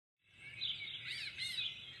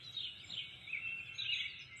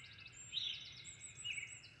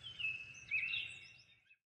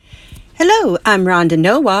Hello, I'm Rhonda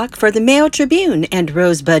Nowak for the Mail Tribune and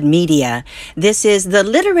Rosebud Media. This is the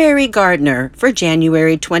Literary Gardener for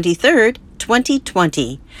January 23rd,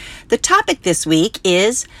 2020. The topic this week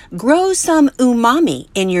is Grow Some Umami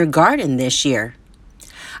in Your Garden This Year.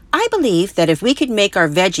 I believe that if we could make our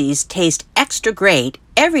veggies taste extra great,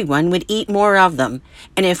 everyone would eat more of them.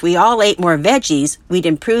 And if we all ate more veggies, we'd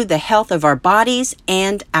improve the health of our bodies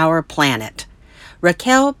and our planet.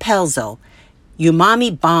 Raquel Pelzel,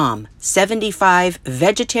 Umami Bomb, 75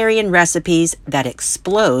 Vegetarian Recipes That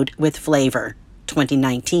Explode with Flavor,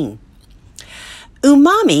 2019.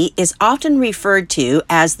 Umami is often referred to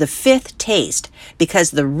as the fifth taste because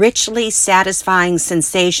the richly satisfying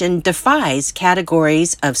sensation defies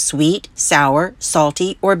categories of sweet, sour,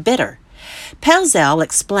 salty, or bitter. Pelzel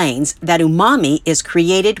explains that umami is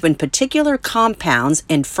created when particular compounds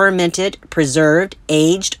in fermented, preserved,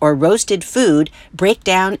 aged, or roasted food break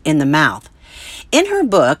down in the mouth. In her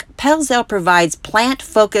book, Pelzel provides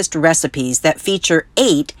plant-focused recipes that feature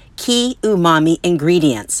 8 key umami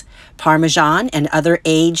ingredients: Parmesan and other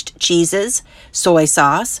aged cheeses, soy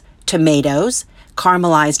sauce, tomatoes,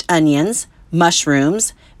 caramelized onions,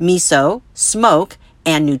 mushrooms, miso, smoke,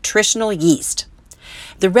 and nutritional yeast.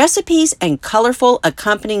 The recipes and colorful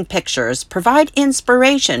accompanying pictures provide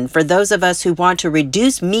inspiration for those of us who want to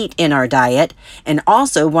reduce meat in our diet and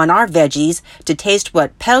also want our veggies to taste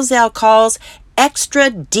what Pelzel calls extra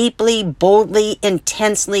deeply, boldly,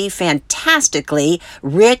 intensely, fantastically,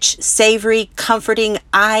 rich, savory, comforting,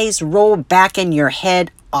 eyes roll back in your head,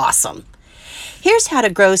 awesome. Here's how to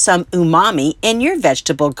grow some umami in your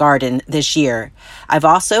vegetable garden this year. I've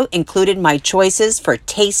also included my choices for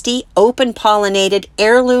tasty, open-pollinated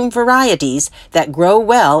heirloom varieties that grow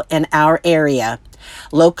well in our area.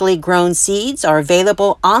 Locally grown seeds are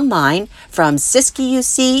available online from Siskiyou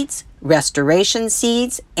Seeds, Restoration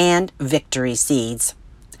Seeds, and Victory Seeds.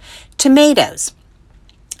 Tomatoes.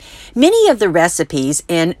 Many of the recipes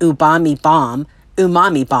in Umami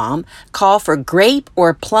Bomb call for grape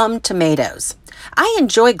or plum tomatoes. I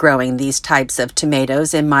enjoy growing these types of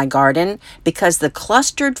tomatoes in my garden because the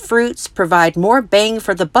clustered fruits provide more bang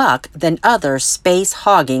for the buck than other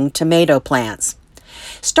space-hogging tomato plants.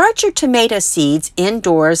 Start your tomato seeds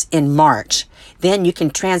indoors in March. Then you can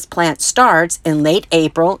transplant starts in late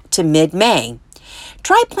April to mid-May.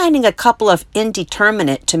 Try planting a couple of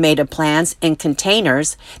indeterminate tomato plants in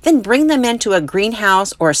containers, then bring them into a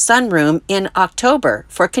greenhouse or sunroom in October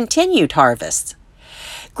for continued harvests.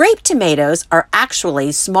 Grape tomatoes are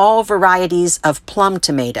actually small varieties of plum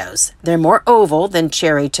tomatoes. They're more oval than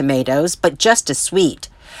cherry tomatoes, but just as sweet.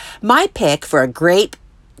 My pick for a grape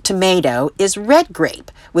tomato is red grape,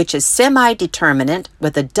 which is semi-determinate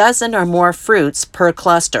with a dozen or more fruits per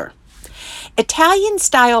cluster.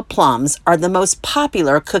 Italian-style plums are the most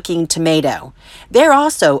popular cooking tomato. They're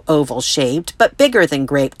also oval-shaped, but bigger than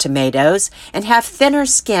grape tomatoes and have thinner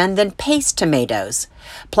skin than paste tomatoes.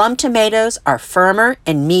 Plum tomatoes are firmer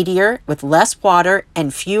and meatier with less water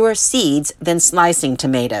and fewer seeds than slicing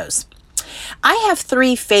tomatoes. I have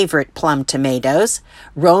 3 favorite plum tomatoes: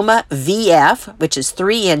 Roma VF, which is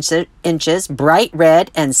 3 inches, bright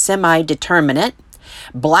red and semi-determinate;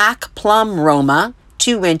 Black Plum Roma,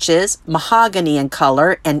 2 inches, mahogany in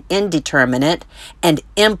color and indeterminate; and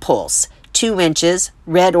Impulse, 2 inches,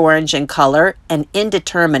 red-orange in color and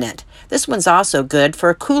indeterminate. This one's also good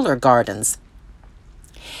for cooler gardens.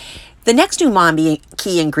 The next umami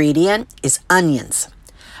key ingredient is onions.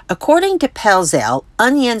 According to Pelzel,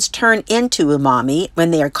 onions turn into umami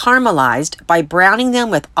when they are caramelized by browning them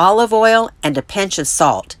with olive oil and a pinch of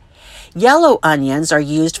salt. Yellow onions are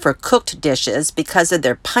used for cooked dishes because of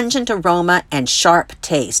their pungent aroma and sharp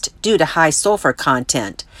taste due to high sulfur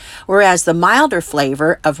content, whereas the milder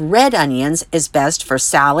flavor of red onions is best for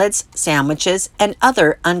salads, sandwiches, and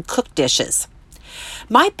other uncooked dishes.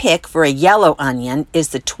 My pick for a yellow onion is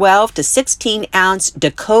the 12 to 16 ounce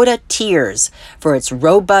Dakota Tears for its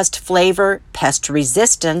robust flavor, pest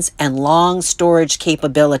resistance, and long storage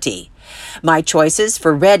capability. My choices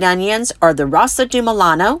for red onions are the Rosa di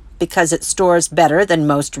Milano because it stores better than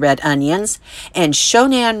most red onions, and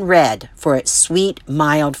Shonan Red for its sweet,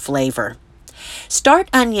 mild flavor. Start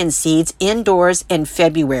onion seeds indoors in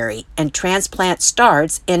February and transplant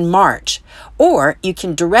starts in March. Or you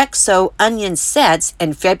can direct sow onion sets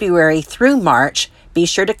in February through March. Be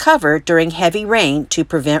sure to cover during heavy rain to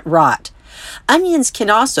prevent rot. Onions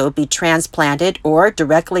can also be transplanted or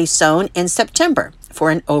directly sown in September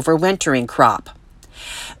for an overwintering crop.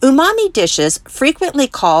 Umami dishes frequently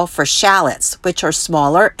call for shallots, which are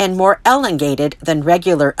smaller and more elongated than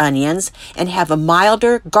regular onions and have a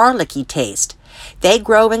milder, garlicky taste. They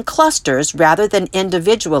grow in clusters rather than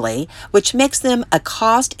individually, which makes them a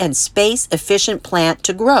cost and space-efficient plant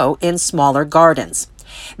to grow in smaller gardens.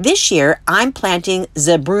 This year, I'm planting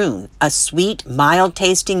Zebrune, a sweet,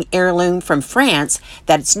 mild-tasting heirloom from France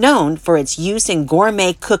that's known for its use in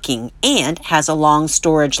gourmet cooking and has a long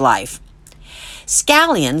storage life.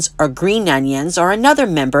 Scallions, or green onions, are another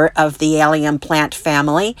member of the allium plant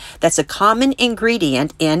family that's a common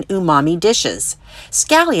ingredient in umami dishes.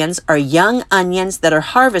 Scallions are young onions that are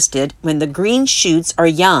harvested when the green shoots are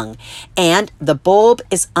young and the bulb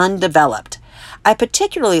is undeveloped. I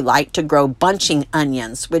particularly like to grow bunching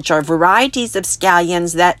onions, which are varieties of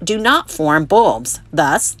scallions that do not form bulbs.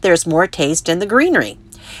 Thus, there's more taste in the greenery.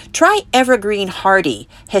 Try evergreen hardy,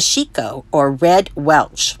 heshiko, or red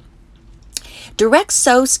Welch. Direct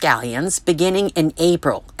sow scallions beginning in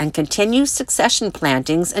April and continue succession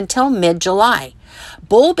plantings until mid-July.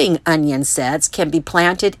 Bulbing onion sets can be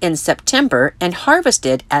planted in September and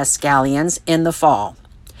harvested as scallions in the fall.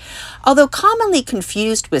 Although commonly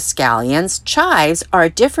confused with scallions, chives are a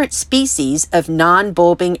different species of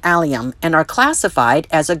non-bulbing allium and are classified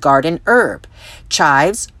as a garden herb.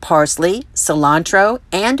 Chives, parsley, cilantro,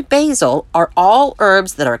 and basil are all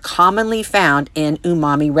herbs that are commonly found in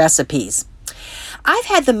umami recipes. I've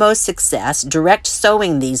had the most success direct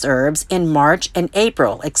sowing these herbs in March and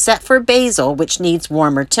April, except for basil, which needs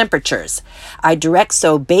warmer temperatures. I direct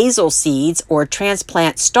sow basil seeds or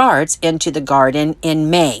transplant starts into the garden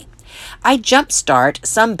in May. I jumpstart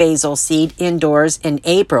some basil seed indoors in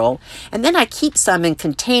April, and then I keep some in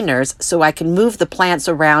containers so I can move the plants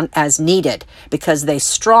around as needed because they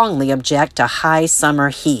strongly object to high summer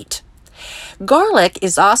heat. Garlic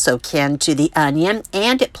is also kin to the onion,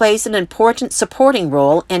 and it plays an important supporting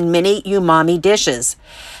role in many umami dishes.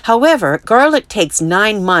 However, garlic takes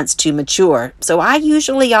 9 months to mature, so I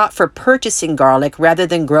usually opt for purchasing garlic rather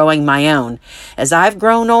than growing my own. As I've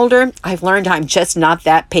grown older, I've learned I'm just not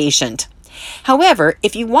that patient. However,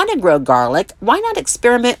 if you want to grow garlic, why not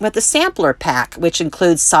experiment with the sampler pack, which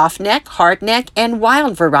includes softneck, hardneck, and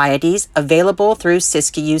wild varieties available through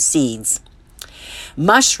Siskiyou Seeds.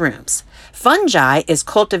 Mushrooms. Fungi is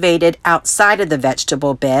cultivated outside of the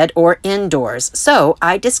vegetable bed or indoors, so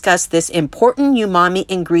I discuss this important umami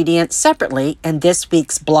ingredient separately in this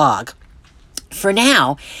week's blog. For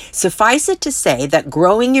now, suffice it to say that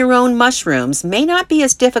growing your own mushrooms may not be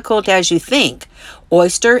as difficult as you think.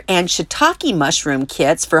 Oyster and shiitake mushroom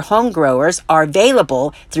kits for home growers are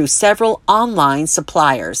available through several online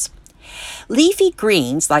suppliers. Leafy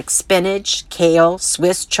greens like spinach, kale,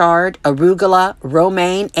 Swiss chard, arugula,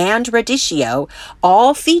 romaine, and radicchio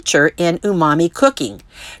all feature in umami cooking.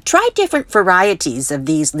 Try different varieties of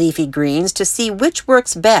these leafy greens to see which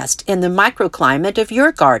works best in the microclimate of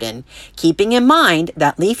your garden, keeping in mind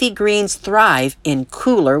that leafy greens thrive in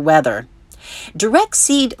cooler weather. Direct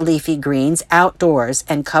seed leafy greens outdoors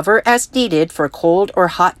and cover as needed for cold or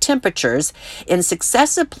hot temperatures in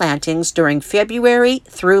successive plantings during February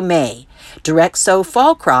through May. Direct sow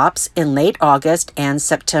fall crops in late August and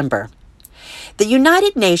September. The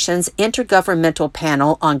United Nations Intergovernmental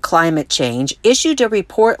Panel on Climate Change issued a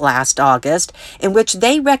report last August in which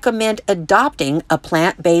they recommend adopting a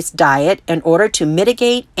plant-based diet in order to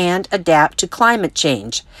mitigate and adapt to climate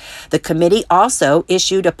change. The committee also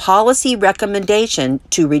issued a policy recommendation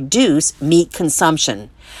to reduce meat consumption.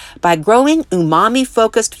 By growing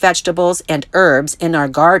umami-focused vegetables and herbs in our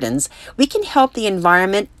gardens, we can help the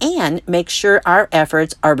environment and make sure our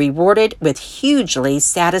efforts are rewarded with hugely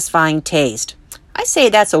satisfying taste. I say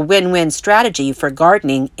that's a win-win strategy for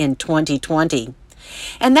gardening in 2020.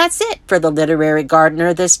 And that's it for the Literary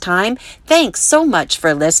Gardener this time. Thanks so much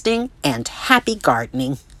for listening, and happy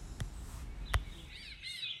gardening.